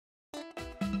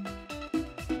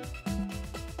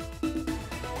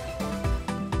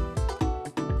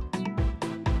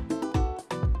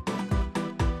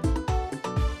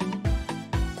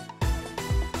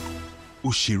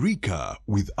Ushirika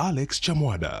with Alex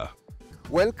Chamwada.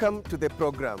 Welcome to the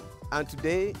program, and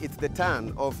today it's the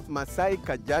turn of Maasai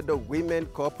Kajiado Women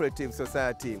Cooperative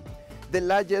Society, the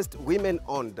largest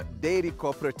women-owned dairy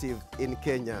cooperative in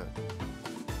Kenya.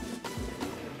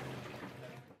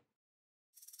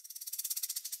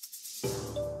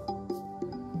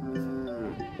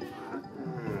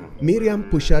 Miriam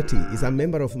Pushati is a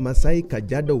member of Maasai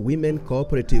Kajiado Women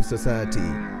Cooperative Society.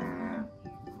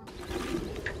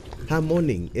 Her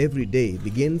morning every day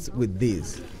begins with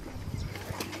this.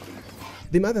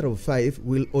 The mother of 5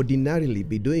 will ordinarily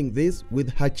be doing this with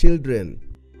her children.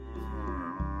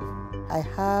 I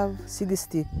have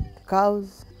 60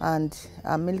 cows and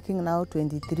I'm milking now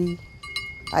 23.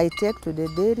 I take to the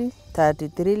dairy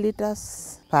 33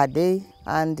 liters per day,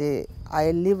 and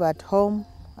I live at home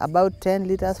about 10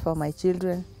 liters for my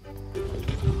children.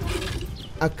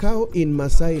 A cow in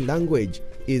Maasai language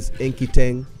is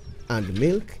enkiteng and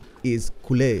milk is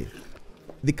kule.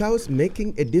 The cows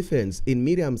making a difference in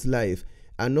Miriam's life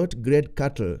are not grade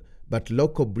cattle but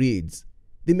local breeds.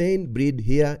 The main breed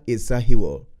here is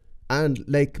Sahiwal, and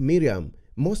like Miriam,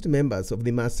 most members of the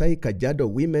Maasai Kajiado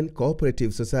Women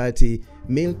Cooperative Society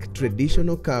milk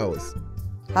traditional cows.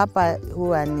 Hapa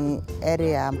huwa ni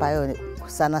area ambayo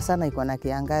sana sana iko na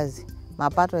kiangazi.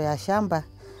 Mapato ya shamba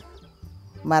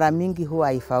mara mingi huwa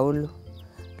haifaulu,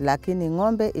 lakini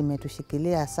ng'ombe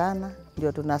imetushikilia sana,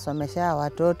 ndio tunasomesha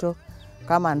watoto.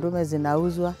 Kama ndume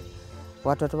zinauzwa,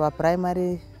 watoto wa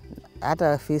primary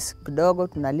hata fees kidogo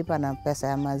tunalipa na pesa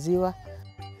ya maziwa.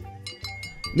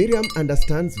 Miriam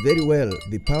understands very well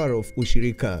the power of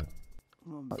ushirika.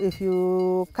 If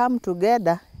you come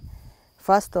together,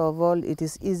 first of all, it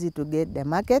is easy to get the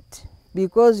market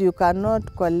because you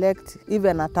cannot collect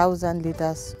even 1,000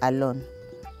 liters alone.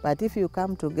 But if you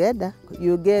come together,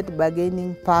 you get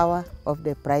bargaining power of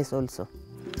the price also.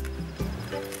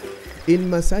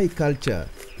 In Maasai culture,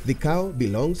 the cow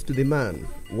belongs to the man,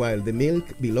 while the milk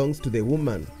belongs to the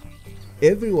woman.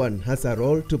 Everyone has a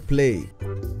role to play.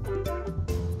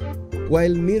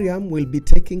 While Miriam will be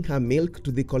taking her milk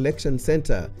to the collection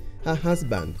center, her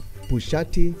husband,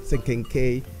 Pushati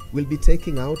Sekenkei, will be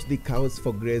taking out the cows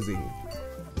for grazing.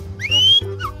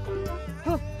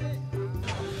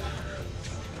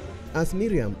 As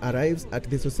Miriam arrives at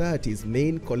the society's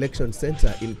main collection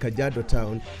center in Kajiado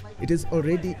town, it is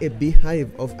already a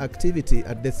beehive of activity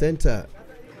at the center.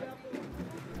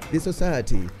 The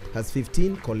society has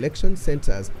 15 collection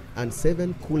centers and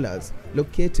 7 coolers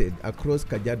located across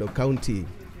Kajiado County.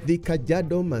 The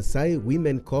Kajiado Maasai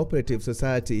Women Cooperative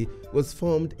Society was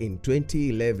formed in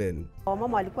 2011.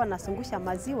 Wamama walikuwa nasungusha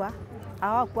maziwa,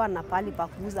 hawakuwa na pahali pa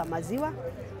kuuza maziwa.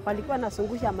 Walikuwa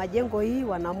nasungusha majengo hii,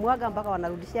 wanamwaga mpaka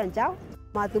wanarudishia njao.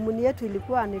 Madhumuni yetu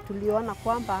ilikuwa ni tuliona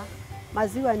kwamba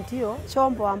maziwa ndio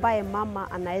chombo ambaye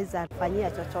mama anaweza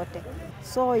fanyia chochote.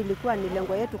 So ilikuwa ni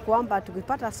lengo yetu kwamba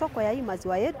tukipata soko ya hii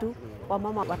maziwa yetu,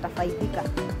 wamama watafaidika.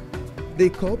 The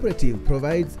cooperative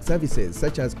provides services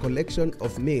such as collection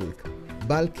of milk,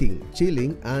 bulking,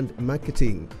 chilling and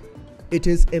marketing. It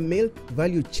is a milk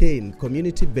value chain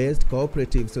community-based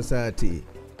cooperative society.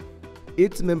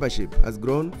 Its membership has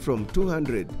grown from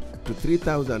 200 to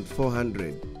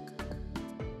 3,400.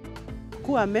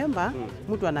 Kuwa member,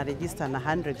 mtu anaregister na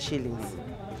 100 shillings.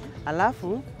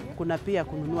 Alafu, kuna pia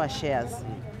kununua shares.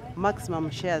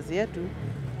 Maximum shares yetu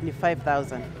ni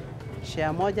 5,000.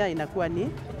 Share moja inakuwa ni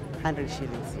 100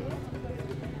 shillings.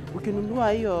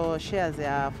 Ukinunua hiyo shares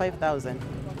ya 5,000,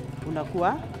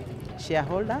 unakuwa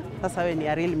shareholder. Sasa wewe ni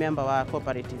a real member wa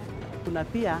cooperative. Kuna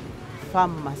pia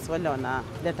farmers wale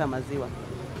wanaleta maziwa,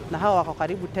 na hao wako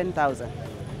karibu 10,000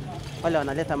 wale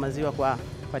wanaleta maziwa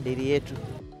kwa dairy yetu.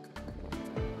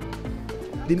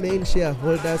 The main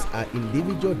shareholders are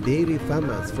individual dairy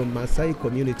farmers from Maasai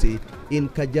community in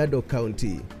Kajiado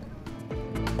County.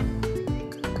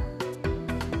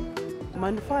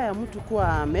 Manufaa ya mtu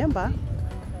kuwa member,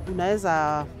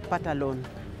 unaweza pata loan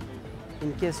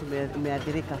in case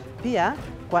umeathirika. Pia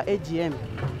kwa AGM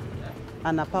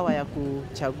ana power ya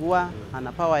kuchagua,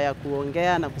 ana power ya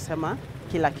kuongea na kusema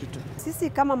kila kitu. Sisi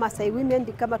kama Maasai Women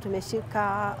kama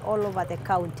tumeshika all over the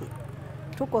county.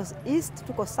 Tuko east,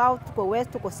 tuko south, tuko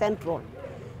west, tuko central.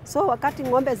 So wakati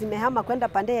ng'ombe zimehama kwenda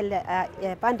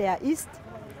pande ya east,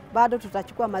 bado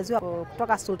tutachukua maziwa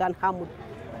kutoka Sultan Hamud.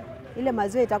 Ile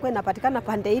maziwa itakuwa inapatikana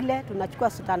pande ile, tunachukua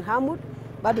Sultan Hamud,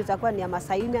 bado itakuwa ni ya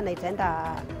Maasai Women na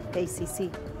itaenda KCC.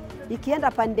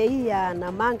 Ikienda pande hii ya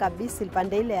Namanga Bisil,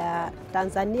 pande ile ya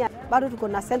Tanzania, bado tuko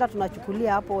na senda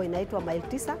tunachukulia hapo inaitwa Mile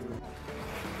 9.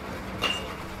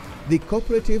 The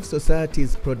cooperative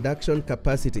society's production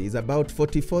capacity is about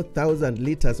 44,000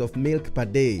 liters of milk per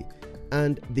day,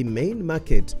 and the main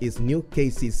market is New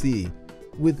KCC.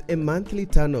 with a monthly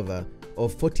turnover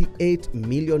of 48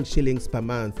 million shillings per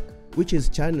month, which is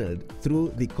channeled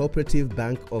through the Cooperative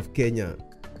Bank of Kenya.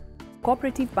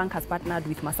 Cooperative Bank has partnered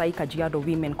with Maasai Kajiado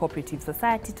Women Cooperative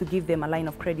Society to give them a line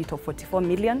of credit of 44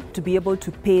 million to be able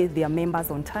to pay their members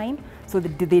on time. So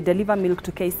they deliver milk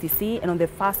to KCC, and on the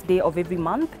first day of every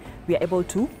month, we are able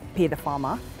to pay the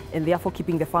farmer, and therefore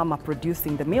keeping the farmer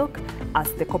producing the milk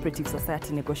as the Cooperative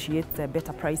Society negotiates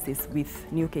better prices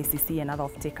with new KCC and other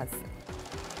off-takers.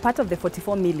 Part of the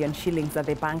 44 million shillings that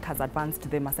the bank has advanced to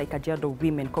the Maasai Kajiado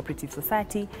Women Cooperative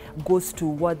Society goes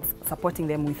towards supporting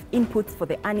them with inputs for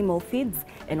the animal feeds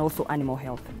and also animal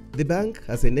health. The bank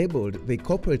has enabled the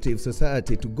Cooperative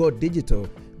Society to go digital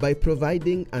by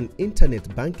providing an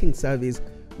internet banking service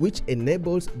which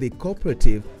enables the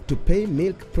cooperative to pay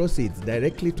milk proceeds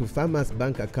directly to farmers'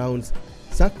 bank accounts,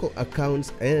 SACCO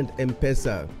accounts and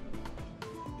M-Pesa.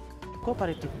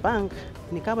 Cooperative Bank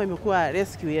ni kama imekuwa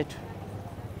rescue yetu.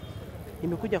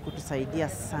 Imekuja kutusaidia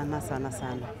sana sana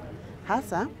sana,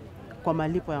 hasa kwa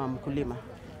malipo ya mkulima.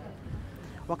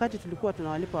 Wakati tulikuwa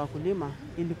tunawalipa wakulima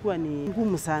ilikuwa ni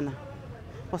ngumu sana,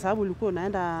 kwa sababu ulikuwa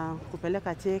unaenda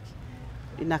kupeleka cheki,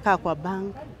 inakaa kwa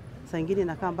bank, saa ingine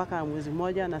inakaa mpaka mwezi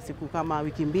mmoja na siku kama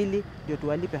wiki mbili ndio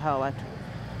tuwalipe hawa watu.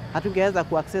 Hatungeweza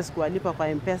kuaccess kuwalipa kwa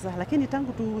M-Pesa, lakini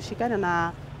tangu tushikane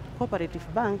na Cooperative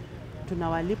Bank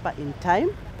tunawalipa in time.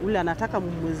 Ule anataka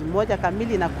mwezi mmoja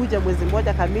kamili na kuja mwezi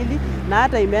mmoja kamili, na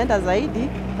hata imeenda zaidi,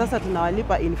 sasa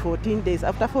tunawalipa in 14 days.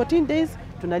 After 14 days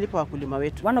tunalipa wakulima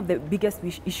wetu. One of the biggest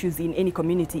issues in any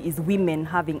community is women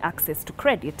having access to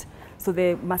credit. So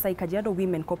the Maasai Kajiado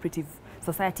Women Cooperative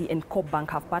Society and Co-op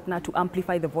Bank have partnered to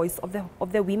amplify the voice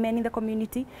of the women in the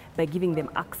community by giving them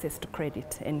access to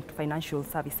credit and financial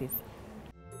services.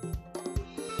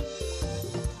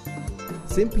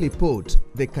 Simply put,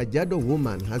 the Kajiado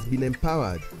woman has been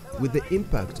empowered, with the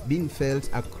impact being felt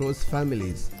across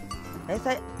families.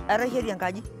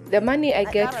 The money I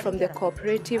get from the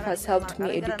cooperative has helped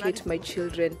me educate my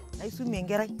children.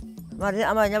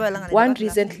 One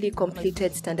recently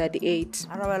completed Standard 8.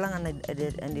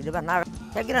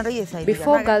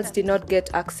 Before, girls did not get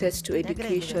access to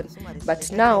education, but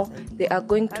now they are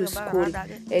going to school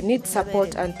and need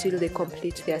support until they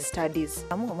complete their studies.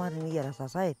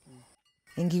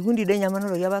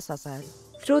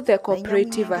 Through the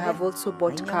cooperative, I have also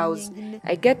bought cows.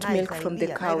 I get milk from the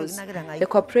cows. The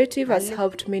cooperative has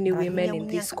helped many women in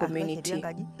this community.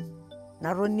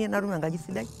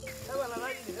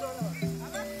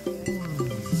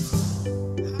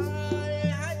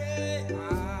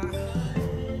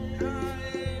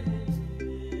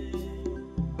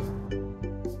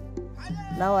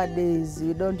 Nowadays,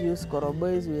 we don't use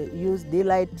koroboys, we use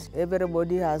daylight.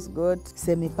 Everybody has got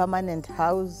semi-permanent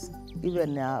house.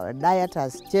 Even our diet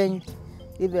has changed.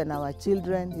 Even our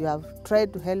children, we have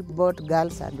tried to help both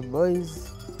girls and boys.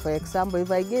 For example,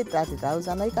 if I get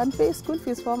 30,000, I can pay school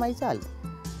fees for my child.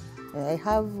 I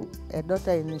have a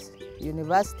daughter in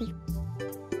university.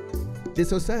 The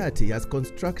society has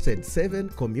constructed 7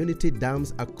 community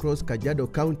dams across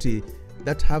Kajiado County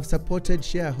that have supported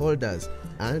shareholders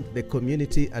and the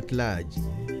community at large.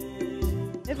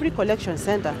 Every collection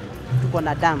center tuko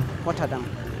na dam, water dam,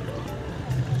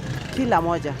 kila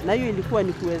moja, na hiyo ilikuwa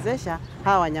ni kuwezesha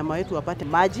hawa wanyama wetu wapate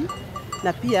maji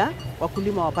na pia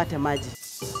wakulima wapate maji.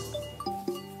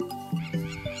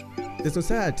 The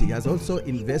society has also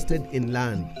invested in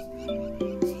land.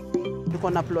 Tuko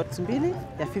na plots 2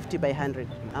 ya 50 by 100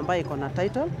 ambayo iko na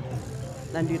title,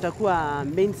 na ndio itakuwa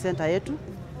main center yetu.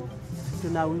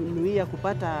 Tunanuia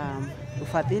kupata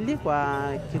ufadhili kwa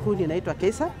kikundi inaitwa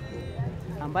Kesa,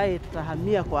 ambaye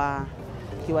tutahamia kwa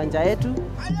kiwanja yetu.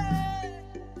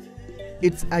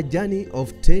 It's a journey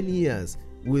of 10 years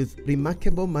with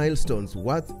remarkable milestones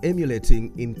worth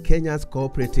emulating in Kenya's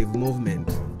cooperative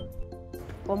movement.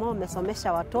 Wamama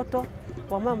wamesomesha watoto,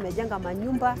 wamama wamejenga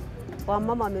manyumba,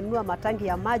 wamama wamenunua matangi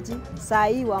ya maji. Saa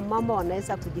hii wamama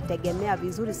wanaweza kujitegemea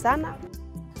vizuri sana.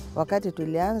 Wakati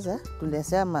tulianza,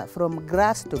 tulisema from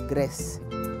grass to grace.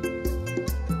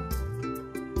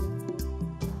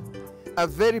 A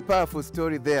very powerful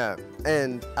story there,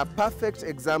 and a perfect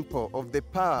example of the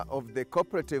power of the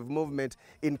cooperative movement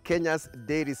in Kenya's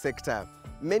dairy sector.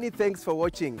 Many thanks for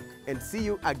watching, and see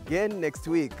you again next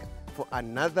week for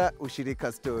another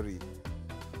Ushirika story.